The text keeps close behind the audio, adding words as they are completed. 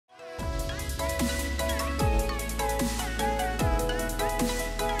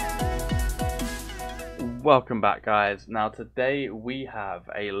Welcome back, guys. Now today we have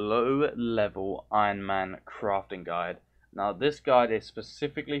a low level Ironman crafting guide. Now this guide is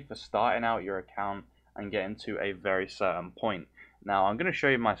specifically for starting out your account and getting to a very certain point. Now I'm going to show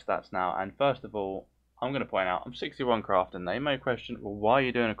you my stats now, and first of all I'm going to point out I'm 61 crafting. Now you may question, well, why are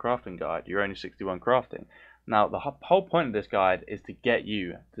you doing a crafting guide? You're only 61 crafting. Now the whole point of this guide is to get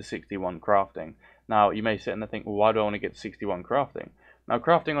you to 61 crafting. Now you may sit and think, well, why do I want to get to 61 crafting? Now,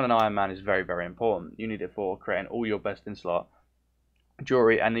 crafting on an Ironman is very, very important. You need it for creating all your best in slot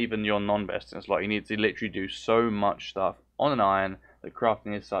jewelry and even your non-best in slot. You need to literally do so much stuff on an iron that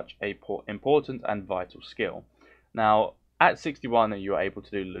crafting is such a important and vital skill. Now, at 61, you are able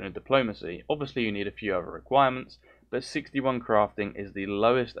to do lunar diplomacy. Obviously, you need a few other requirements, but 61 crafting is the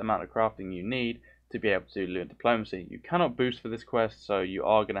lowest amount of crafting you need to be able to do lunar diplomacy. You cannot boost for this quest, so you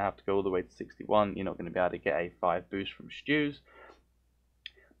are going to have to go all the way to 61. You're not going to be able to get a 5 boost from stews.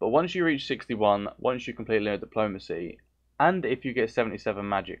 But once you reach 61, once you complete lunar diplomacy, and if you get 77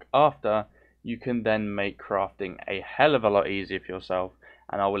 magic after, you can then make crafting a hell of a lot easier for yourself,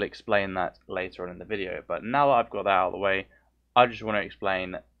 and I will explain that later on in the video. But now that I've got that out of the way, I just want to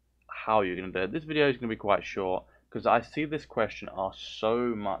explain how you're going to do it. This video is going to be quite short, because I see this question asked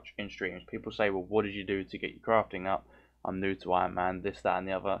so much in streams. People say, well, what did you do to get your crafting up? I'm new to Ironman, this, that, and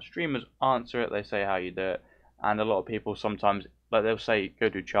the other. Streamers answer it, they say how you do it, and a lot of people sometimes, like, they'll say go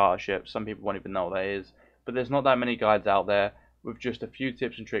do charter ships. Some people won't even know what that is, but there's not that many guides out there with just a few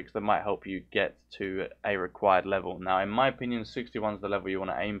tips and tricks that might help you get to a required level. Now in my opinion, 61 is the level you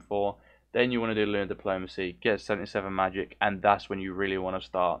want to aim for. Then you want to do lunar diplomacy, get 77 magic, and that's when you really want to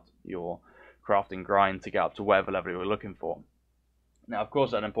start your crafting grind to get up to whatever level you're looking for. Now of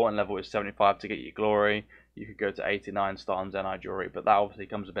course an important level is 75 to get your glory. You could go to 89, start on Zenite jewelry, but that obviously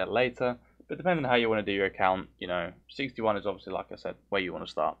comes a bit later. But depending on how you want to do your account, 61 is obviously, like I said, where you want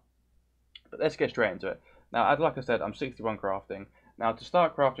to start. But let's get straight into it. Now, like I said, I'm 61 crafting. Now, to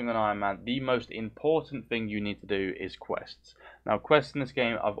start crafting on Ironman, the most important thing you need to do is quests. Now, quests in this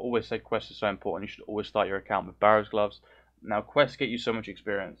game, I've always said quests are so important. You should always start your account with Barrow's Gloves. Now, quests get you so much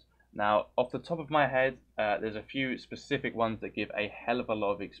experience. Now, off the top of my head, there's a few specific ones that give a hell of a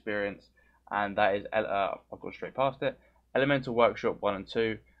lot of experience. And that is, I'll go straight past it, Elemental Workshop 1 and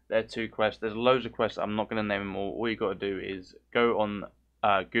 2. They're 2 quests. There's loads of quests. I'm not going to name them all. All you got to do is go on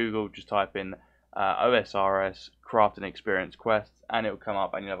Google, just type in OSRS crafting experience quests, and it will come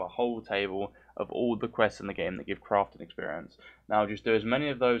up, and you'll have a whole table of all the quests in the game that give crafting experience. Now, just do as many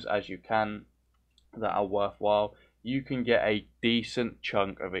of those as you can that are worthwhile. You can get a decent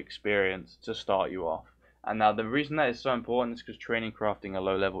chunk of experience to start you off. And now the reason that is so important is because training crafting at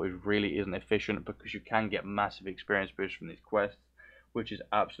low level really isn't efficient, because you can get massive experience boosts from these quests, which is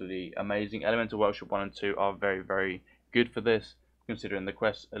absolutely amazing. Elemental Workshop 1 and 2 are very, very good for this, considering the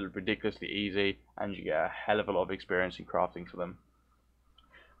quests are ridiculously easy, and you get a hell of a lot of experience in crafting for them.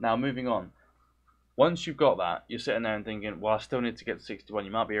 Now, moving on. Once you've got that, you're sitting there and thinking, well, I still need to get to 61.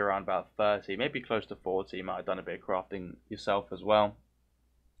 You might be around about 30, maybe close to 40. You might have done a bit of crafting yourself as well.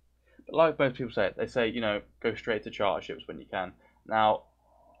 But like most people say, they say, go straight to charter ships when you can. Now,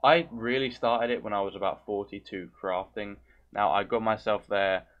 I really started it when I was about 42 crafting. Now, I got myself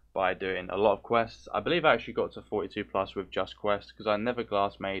there by doing a lot of quests. I believe I actually got to 42 plus with just quests, because I never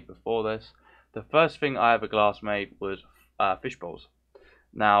glass made before this. The first thing I ever glass made was fish bowls.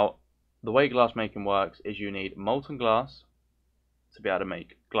 Now, the way glass making works is you need molten glass to be able to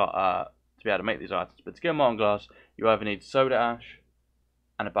make these items. But to get molten glass, you either need soda ash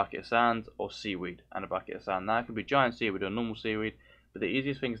and a bucket of sand, or seaweed and a bucket of sand. Now, it could be giant seaweed or normal seaweed, but the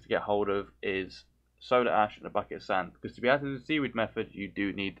easiest things to get hold of is soda ash and a bucket of sand, because to be able to do the seaweed method, you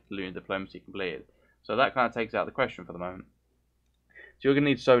do need lunar diplomacy completed. So that kind of takes out the question for the moment. So you're going to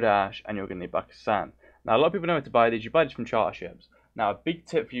need soda ash and you're going to need a bucket of sand. Now, a lot of people know where to buy these. You buy these from charter ships. Now, a big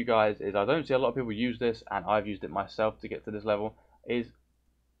tip for you guys is, I don't see a lot of people use this, and I've used it myself to get to this level, is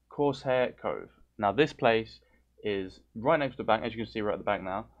Corsair Cove. Now, this place is right next to the bank, as you can see right at the bank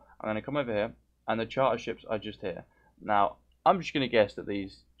now. I'm going to come over here, and the charter ships are just here. Now, I'm just going to guess that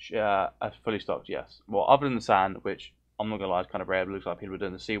these are fully stocked, yes. Well, other than the sand, which I'm not going to lie, it's kind of rare. It looks like people are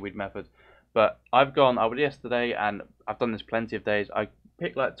doing the seaweed method. But I went yesterday, and I've done this plenty of days. I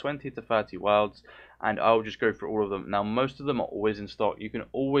picked like 20 to 30 wilds, and I'll just go through all of them. Now, most of them are always in stock. You can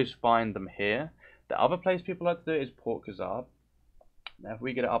always find them here. The other place people like to do it is Port Khazab. Now, if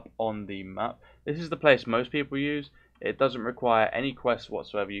we get it up on the map, this is the place most people use. It doesn't require any quests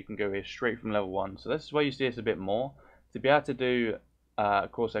whatsoever. You can go here straight from level 1. So this is where you see us a bit more. To be able to do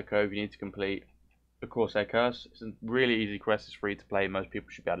Corsair Cove, you need to complete the Corsair Curse. It's a really easy quest. It's free to play. Most people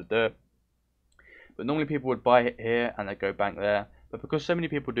should be able to do it. But normally people would buy it here and they go bank there. But because so many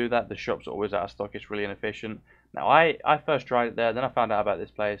people do that, the shops are always out of stock. It's really inefficient. Now, I first tried it there, then I found out about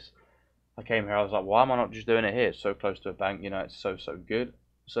this place. I came here, I was like, why am I not just doing it here? It's so close to a bank, you know, it's so good.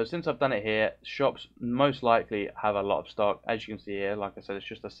 So since I've done it here, shops most likely have a lot of stock. As you can see here, like I said, it's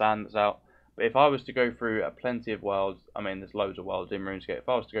just the sand that's out. But if I was to go through plenty of worlds, I mean, there's loads of worlds in RuneScape. If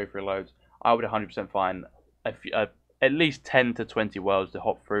I was to go through loads, I would 100% find at least 10 to 20 worlds to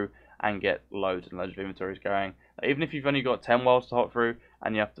hop through and get loads and loads of inventories going. Even if you've only got 10 worlds to hop through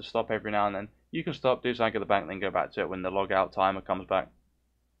and you have to stop every now and then, you can stop, do something at the bank, then go back to it when the log out timer comes back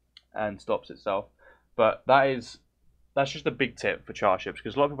and stops itself. But that's just a big tip for charter ships,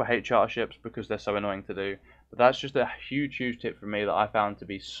 because a lot of people hate charter ships because they're so annoying to do. But that's just a huge tip for me that I found to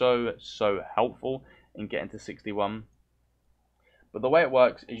be so helpful in getting to 61. But the way it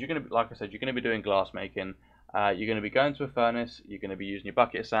works is, you're going to be, like I said, you're going to be doing glass making. You're going to be going to a furnace. You're going to be using your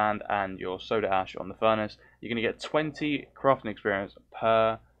bucket of sand and your soda ash on the furnace. You're going to get 20 crafting experience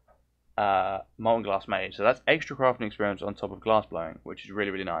per molten glass made. So that's extra crafting experience on top of glass blowing, which is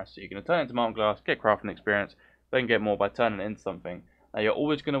really nice. So you're going to turn it into molten glass, get crafting experience, then get more by turning it into something. Now you're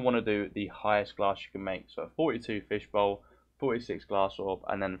always going to want to do the highest glass you can make. So 42 fishbowl, 46 glass orb,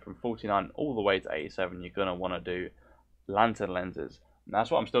 and then from 49 all the way to 87, you're going to want to do lantern lenses. And that's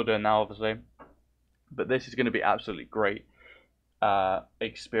what I'm still doing now, obviously. But this is going to be absolutely great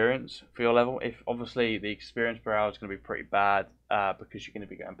experience for your level. If obviously the experience per hour is going to be pretty bad because you're going to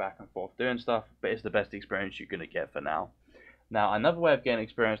be going back and forth doing stuff, but it's the best experience you're going to get for now. Now, another way of getting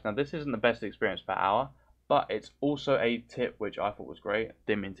experience, now this isn't the best experience per hour, but it's also a tip which I thought was great.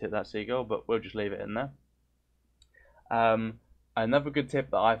 Didn't mean to hit that seagull, but we'll just leave it in there. Another good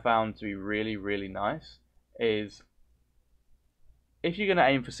tip that I found to be really nice is, if you're going to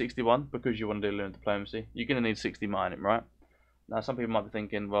aim for 61 because you want to do lunar diplomacy, you're going to need 60 mining, right? Now, some people might be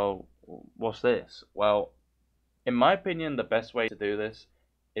thinking, well, what's this? Well, in my opinion, the best way to do this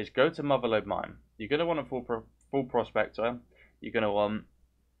is go to Motherlode Mine. You're going to want a full prospector. You're going to want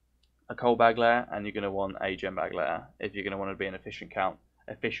a coal bag layer, and you're going to want a gem bag layer if you're going to want to be an efficient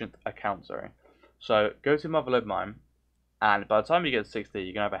account. So go to Motherlode Mine, and by the time you get to 60,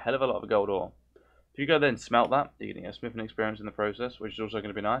 you're going to have a hell of a lot of gold ore. If you go there and smelt that, you're going to get a smithing experience in the process, which is also going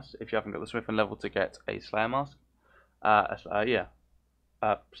to be nice if you haven't got the smithing level to get a Slayer mask. Slayer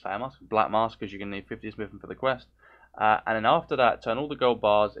mask, black mask, because you're going to need 50 smithing for the quest. And then after that, turn all the gold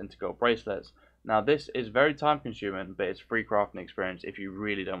bars into gold bracelets. Now this is very time consuming, but it's free crafting experience if you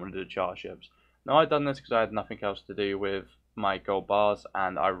really don't want to do the charter ships. Now I've done this because I had nothing else to do with my gold bars,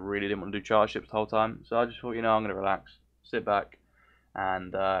 and I really didn't want to do charter ships the whole time. So I just thought, you know, I'm going to relax, sit back,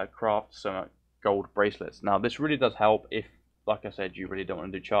 and craft some gold bracelets. Now this really does help if, like I said, you really don't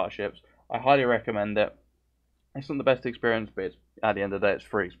want to do charter ships. I highly recommend it. It's not the best experience, but it's, at the end of the day, it's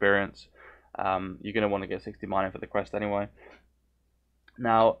free experience. You're going to want to get 60 mining for the quest anyway.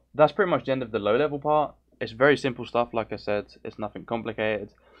 Now that's pretty much the end of the low level part. It's very simple stuff, like I said, it's nothing complicated.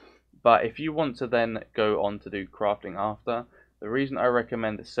 But if you want to then go on to do crafting after, the reason I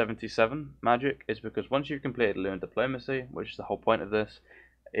recommend 77 magic is because once you've completed lunar diplomacy, which is the whole point of this,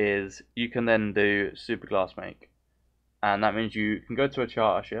 is you can then do super glass make. And that means you can go to a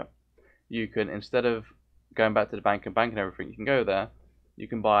charter ship. You can, instead of going back to the bank and banking everything, you can go there. You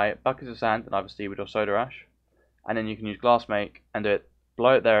can buy buckets of sand and either seaweed or soda ash. And then you can use glass make and do it,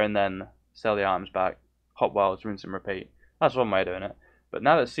 blow it there and then sell the items back, hot welds, rinse and repeat. That's one way of doing it. But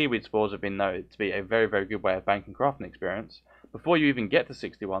now that seaweed spores have been noted to be a very good way of banking crafting experience, before you even get to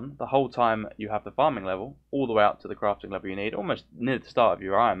 61, the whole time you have the farming level, all the way up to the crafting level you need, almost near the start of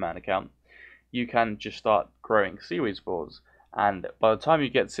your Ironman account, you can just start growing seaweed spores. And by the time you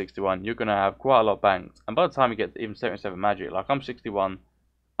get to 61, you're going to have quite a lot banked. And by the time you get to even 77 magic, like I'm 61,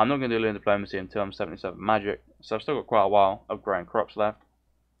 I'm not going to do lunar diplomacy until I'm 77 magic, so I've still got quite a while of growing crops left.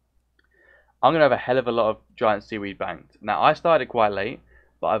 I'm going to have a hell of a lot of giant seaweed banked. Now, I started quite late,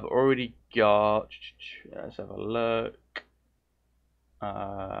 but I've already got, let's have a look,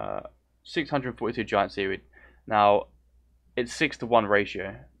 642 giant seaweed. Now, it's 6-to-1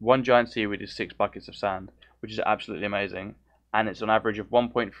 ratio. One giant seaweed is 6 buckets of sand, which is absolutely amazing. And it's on average of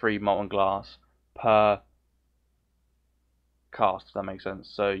 1.3 molten glass per cast, if that makes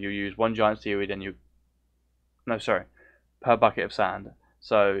sense. So you use one giant seaweed and per bucket of sand.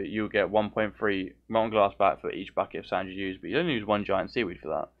 So you'll get 1.3 molten glass back for each bucket of sand you use, but you only use one giant seaweed for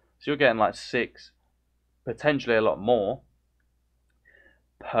that. So you're getting like 6, potentially a lot more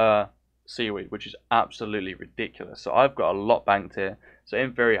per seaweed, which is absolutely ridiculous. So I've got a lot banked here. So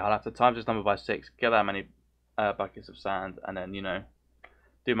in theory, I'll have to times this number by 6, get that many buckets of sand, and then, you know,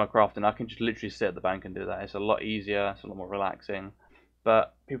 do my crafting. I can just literally sit at the bank and do that. It's a lot easier, it's a lot more relaxing.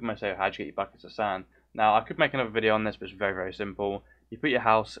 But people may say, how'd you get your buckets of sand? Now, I could make another video on this, but it's very, very simple. You put your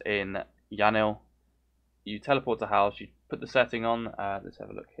house in Yanil, you teleport to house, you put the setting on, let's have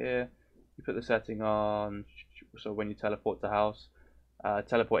a look here. You put the setting on, so when you teleport to house,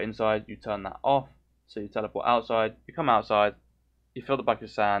 teleport inside, you turn that off. So you teleport outside, you come outside, you fill the bucket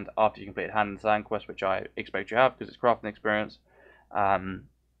of sand after you completed hand and sand quest, which I expect you have because it's crafting experience. And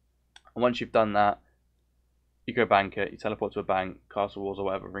once you've done that, you go bank it, you teleport to a bank, castle walls or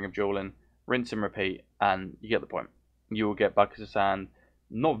whatever, ring of dueling, rinse and repeat, and you get the point. You will get buckets of sand,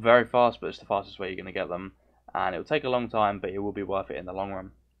 not very fast, but it's the fastest way you're going to get them, and it will take a long time, but it will be worth it in the long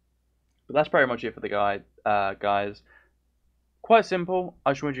run. But that's pretty much it for the guide, guys. Quite simple.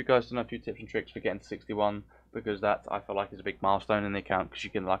 I just wanted you guys to know a few tips and tricks for getting to 61, because that, I feel like, is a big milestone in the account, because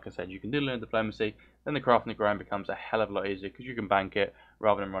you can, like I said, you can do learn diplomacy, then the crafting and grind becomes a hell of a lot easier, because you can bank it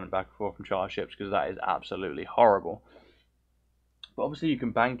rather than running back and forth from charter ships, because that is absolutely horrible. But obviously you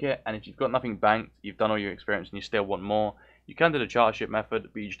can bank it, and if you've got nothing banked, you've done all your experience and you still want more, you can do the charter ship method,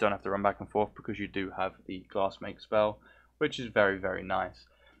 but you just don't have to run back and forth because you do have the glass make spell, which is very, very nice.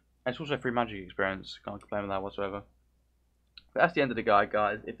 And it's also a free magic experience, can't complain with that whatsoever. But that's the end of the guide,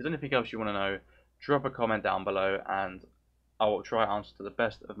 guys. If there's anything else you want to know, drop a comment down below and I will try to answer to the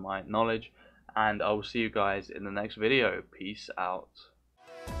best of my knowledge. And I will see you guys in the next video. Peace out.